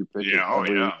first two pitches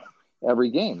every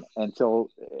game until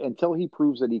he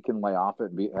proves that he can lay off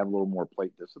it and have a little more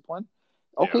plate discipline.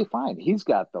 Okay, fine. He's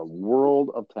got the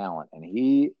world of talent, and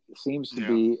he seems to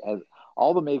be as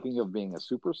all the making of being a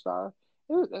superstar.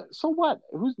 So what?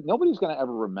 Nobody's going to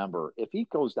ever remember if he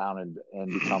goes down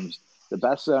and becomes the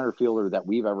best center fielder that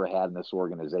we've ever had in this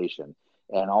organization,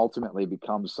 and ultimately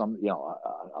becomes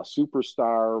a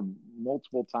superstar,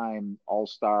 multiple time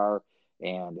All-Star,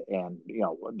 and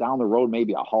down the road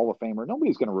maybe a Hall of Famer.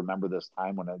 Nobody's going to remember this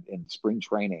time in spring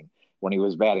training when he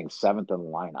was batting seventh in the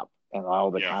lineup and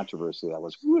all the controversy that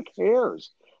was. Who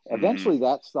cares? Eventually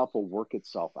that stuff will work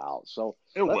itself out. So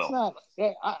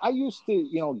I used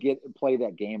to, play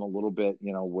that game a little bit,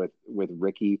 with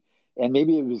Ricky, and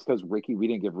maybe it was because we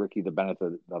didn't give Ricky the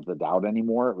benefit of the doubt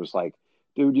anymore. It was like,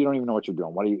 dude, you don't even know what you're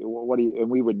doing. What do you, and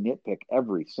we would nitpick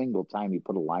every single time you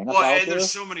put a lineup out there. There's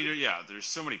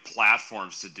so many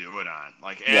platforms to do it on.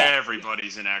 Like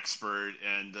everybody's an expert,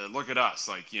 and look at us.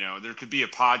 Like, there could be a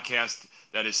podcast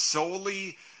that is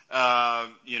solely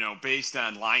based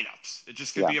on lineups. It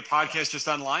just could be a podcast just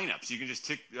on lineups. You can just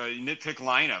nitpick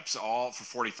lineups all for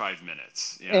 45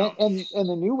 minutes. And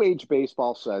the new age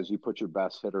baseball says you put your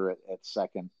best hitter at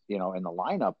second, in the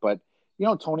lineup. But,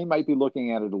 Tony might be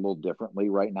looking at it a little differently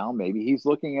right now. Maybe he's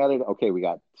looking at it, okay, we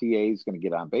got TA's going to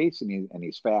get on base, and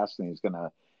he's fast, and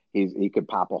he could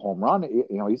pop a home run.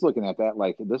 He's looking at that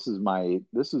like, this is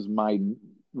my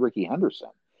Ricky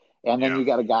Henderson. And then you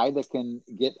got a guy that can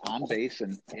get on base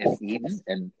and eat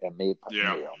and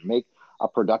make a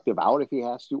productive out if he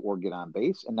has to, or get on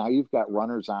base. And now you've got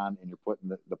runners on, and you're putting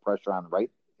the pressure on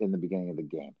right in the beginning of the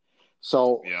game.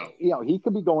 So, he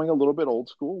could be going a little bit old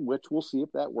school, which we'll see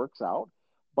if that works out.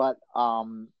 But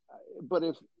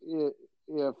if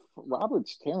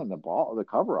Robert's tearing the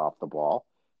cover off the ball,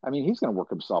 I mean, he's going to work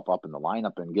himself up in the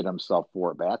lineup and get himself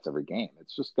 4 at-bats every game.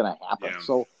 It's just going to happen. Yeah.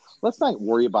 So let's not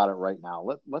worry about it right now.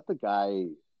 Let the guy,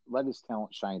 let his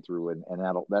talent shine through, and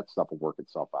that stuff will work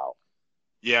itself out.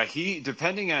 Yeah,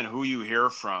 depending on who you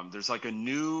hear from, there's like a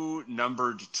new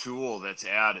numbered tool that's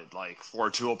added, like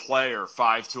 4-tool player,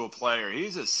 5-tool player.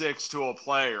 He's a 6-tool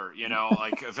player,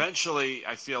 like eventually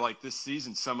I feel like this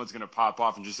season someone's going to pop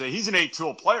off and just say, he's an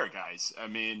 8-tool player, guys. I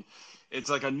mean,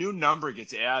 it's like a new number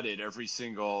gets added every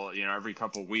single, every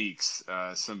couple weeks.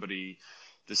 Somebody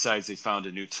decides they found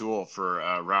a new tool for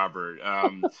Robert.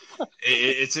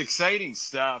 It's exciting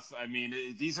stuff. I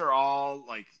mean, these are all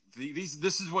like,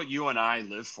 this is what you and I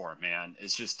live for, man.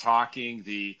 It's just talking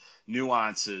the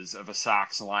nuances of a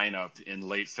Sox lineup in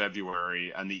late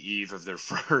February on the eve of their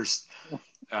first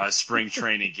spring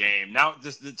training game. Now,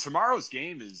 tomorrow's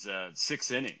game is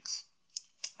 6 innings.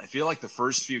 I feel like the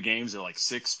first few games are like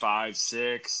 6, 5,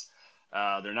 6.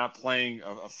 They're not playing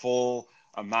a full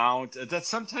amount. That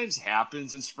sometimes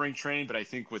happens in spring training, but I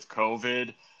think with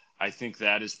COVID, I think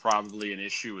that is probably an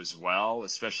issue as well,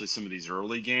 especially some of these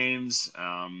early games.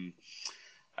 On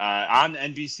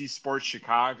NBC Sports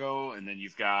Chicago, and then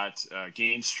you've got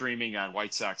game streaming on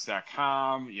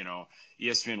WhiteSox.com,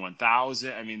 ESPN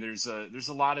 1000. I mean, there's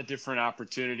a lot of different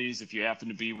opportunities. If you happen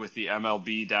to be with the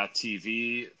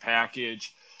MLB.TV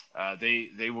package,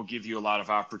 they will give you a lot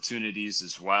of opportunities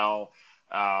as well.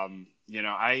 I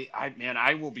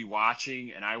will be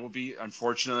watching, and I will be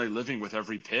unfortunately living with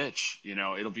every pitch.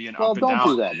 It'll be an up and down. Don't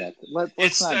do that, Nick.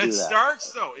 Let's not do that. It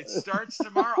starts though. It starts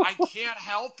tomorrow. I can't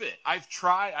help it. I've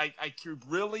tried. I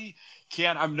really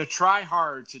can't. I'm gonna try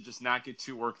hard to just not get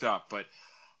too worked up. But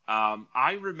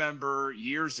I remember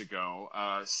years ago,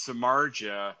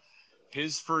 Samardzija,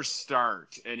 his first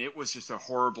start, and it was just a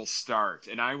horrible start,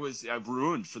 and I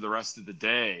ruined for the rest of the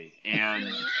day.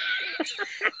 And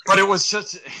but it was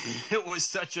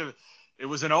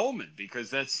an omen, because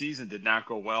that season did not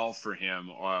go well for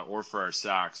him or for our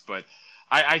Sox. But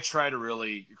I try to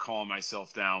really calm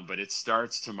myself down. But it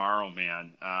starts tomorrow,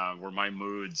 man, where my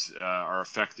moods are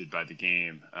affected by the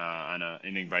game on an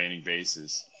inning by inning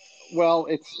basis. Well,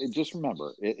 just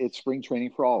remember, it's spring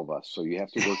training for all of us, so you have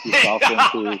to work yourself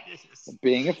into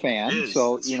being a fan.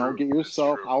 So get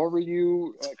yourself, however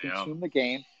you consume the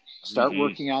game, start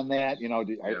working on that.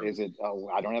 Is it? Oh,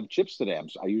 I don't have chips today.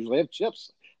 I usually have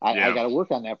chips. I got to work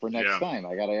on that for next time.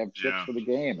 I got to have chips for the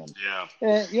game,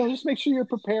 and just make sure you're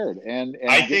prepared. And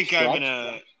I think I'm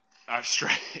gonna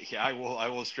stretch. Yeah, I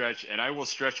will stretch, and I will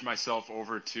stretch myself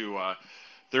over to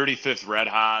 35th Red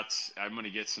Hots. I'm going to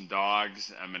get some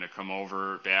dogs. I'm going to come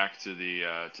over back to the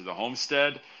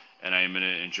homestead, and I'm going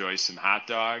to enjoy some hot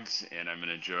dogs, and I'm going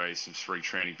to enjoy some spring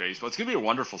training baseball. It's going to be a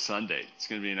wonderful Sunday. It's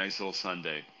going to be a nice little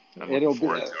Sunday.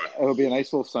 It'll be a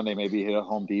nice little Sunday. Maybe hit a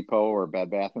Home Depot or Bed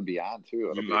Bath & Beyond too.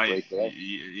 It'll be a great day.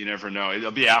 You never know.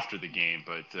 It'll be after the game,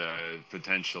 but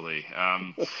potentially.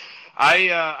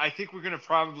 I think we're going to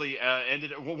probably end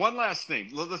it. Well, one last thing.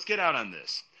 Let's get out on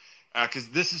this. Because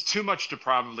this is too much to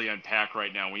probably unpack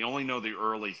right now. We only know the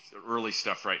early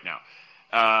stuff right now.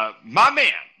 My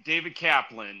man, David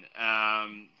Kaplan,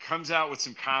 comes out with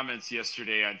some comments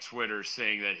yesterday on Twitter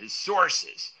saying that his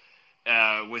sources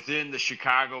within the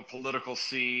Chicago political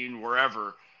scene,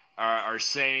 wherever, are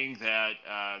saying that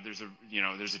there's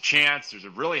a chance, there's a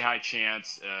really high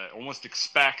chance, almost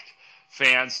expect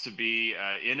fans to be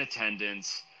in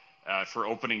attendance for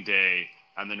opening day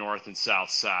on the north and south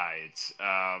sides.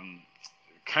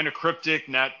 Kind of cryptic,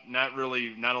 not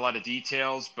a lot of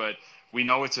details, but we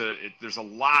know there's a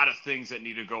lot of things that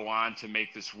need to go on to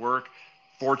make this work.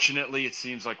 Fortunately, it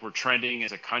seems like we're trending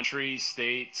as a country,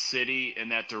 state, city in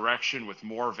that direction with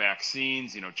more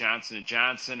vaccines. Johnson &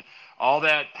 Johnson, all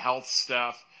that health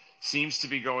stuff seems to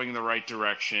be going in the right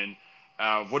direction.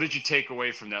 What did you take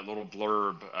away from that little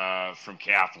blurb from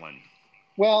Kaplan?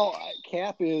 Well,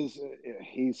 Cap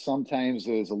he sometimes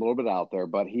is a little bit out there,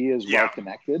 but he is well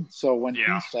connected. So when he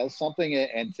says something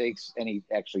and he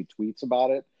actually tweets about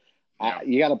it,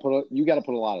 you got to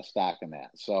put a lot of stock in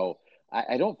that. So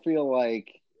I don't feel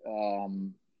like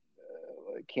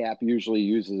Cap usually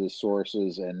uses his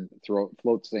sources and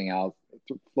floats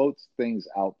things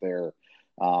out there,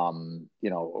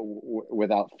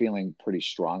 without feeling pretty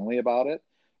strongly about it.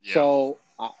 Yeah. So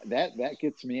that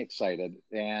gets me excited.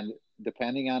 And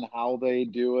depending on how they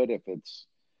do it, if it's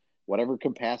whatever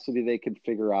capacity they can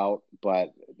figure out,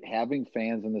 but having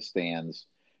fans in the stands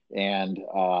And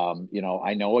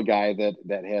I know a guy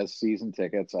that has season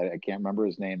tickets. I can't remember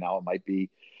his name now. It might be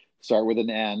start with an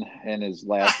N, and his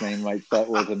last name might start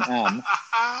with an M.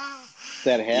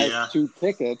 That has 2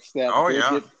 tickets that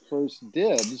will get first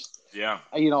dibs. Yeah.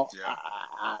 I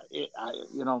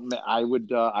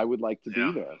would like to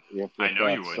be there. If I know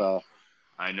you would.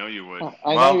 I know you would.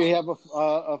 I know you have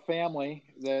a family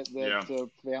that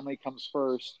family comes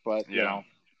first, but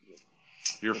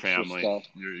your family,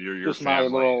 your just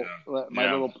family.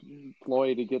 my little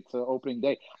ploy to get to opening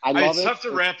day. I love it. It's tough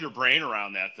to wrap your brain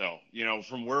around that, though.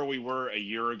 From where we were a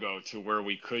year ago to where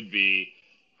we could be,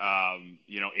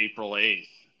 April 8th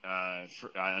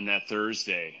on that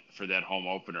Thursday for that home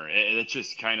opener. It's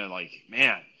just kind of like,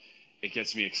 man, it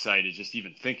gets me excited just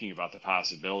even thinking about the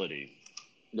possibility.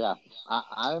 Yeah,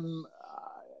 I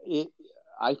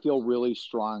feel really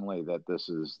strongly that this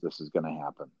is going to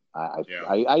happen.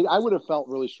 I would have felt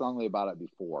really strongly about it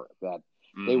before, that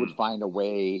they would find a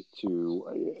way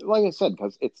to, like I said,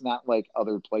 because it's not like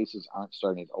other places aren't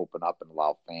starting to open up and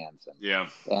allow fans.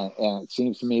 And it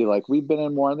seems to me like we've been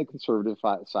in more on the conservative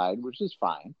side, which is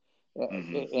fine.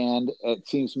 And it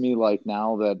seems to me like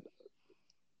now that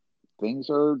things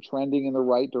are trending in the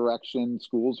right direction,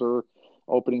 schools are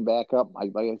opening back up.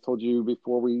 Like I told you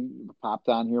before we popped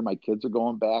on here, my kids are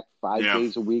going back 5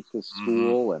 days a week to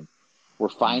school, and we're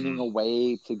finding a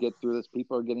way to get through this.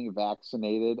 People are getting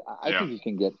vaccinated. I think you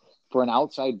can get, for an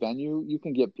outside venue, you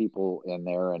can get people in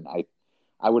there. And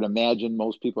I would imagine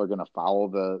most people are going to follow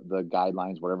the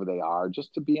guidelines, whatever they are,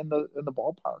 just to be in the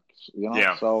ballparks,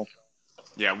 So.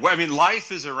 Yeah, well, I mean,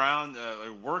 life is around,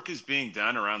 work is being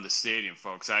done around the stadium,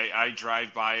 folks. I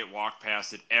drive by it, walk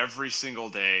past it every single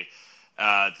day.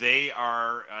 They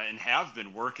are and have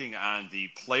been working on the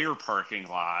player parking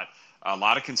lot. A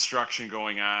lot of construction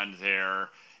going on there,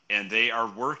 and they are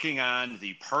working on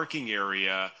the parking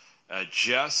area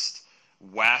just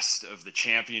west of the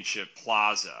Championship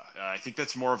Plaza. I think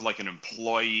that's more of like an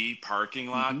employee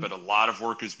parking lot, but a lot of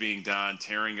work is being done,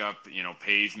 tearing up,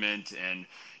 pavement and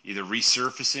either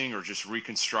resurfacing or just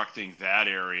reconstructing that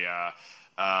area.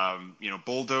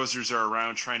 Bulldozers are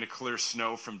around trying to clear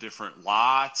snow from different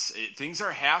lots. Things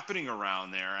are happening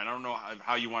around there. I don't know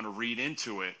how you want to read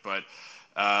into it, but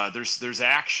there's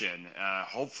action,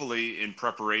 hopefully in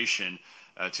preparation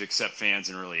to accept fans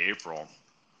in early April.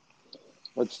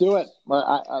 Let's do it.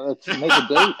 Let's make a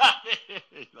date.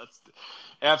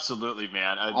 Absolutely,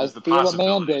 man. I feel a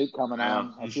mandate coming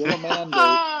on. I feel a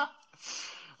mandate.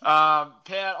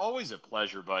 Pat, always a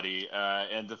pleasure, buddy.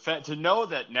 And to know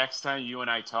that next time you and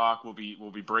I talk, we'll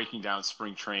be breaking down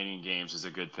spring training games is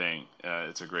a good thing.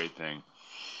 It's a great thing.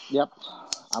 Yep,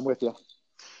 I'm with you.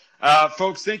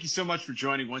 Folks, thank you so much for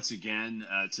joining once again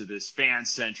to this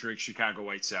fan-centric Chicago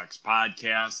White Sox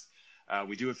podcast.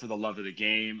 We do it for the love of the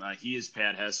game. He is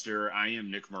Pat Hester. I am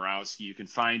Nick Morawski. You can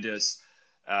find us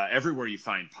everywhere you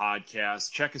find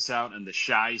podcasts. Check us out on the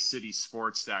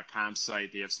ChiCitySports.com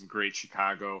site. They have some great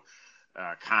Chicago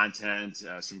content,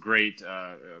 some great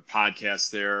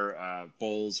podcasts there,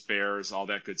 Bulls, Bears, all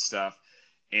that good stuff.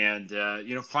 And,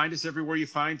 find us everywhere you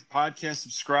find podcasts.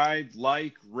 Subscribe,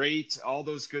 like, rate, all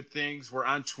those good things. We're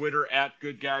on Twitter at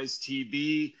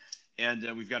GoodGuysTB,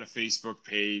 and we've got a Facebook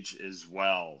page as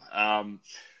well.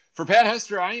 For Pat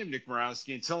Hester, I am Nick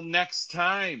Morawski. Until next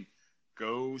time,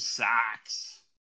 go Sox.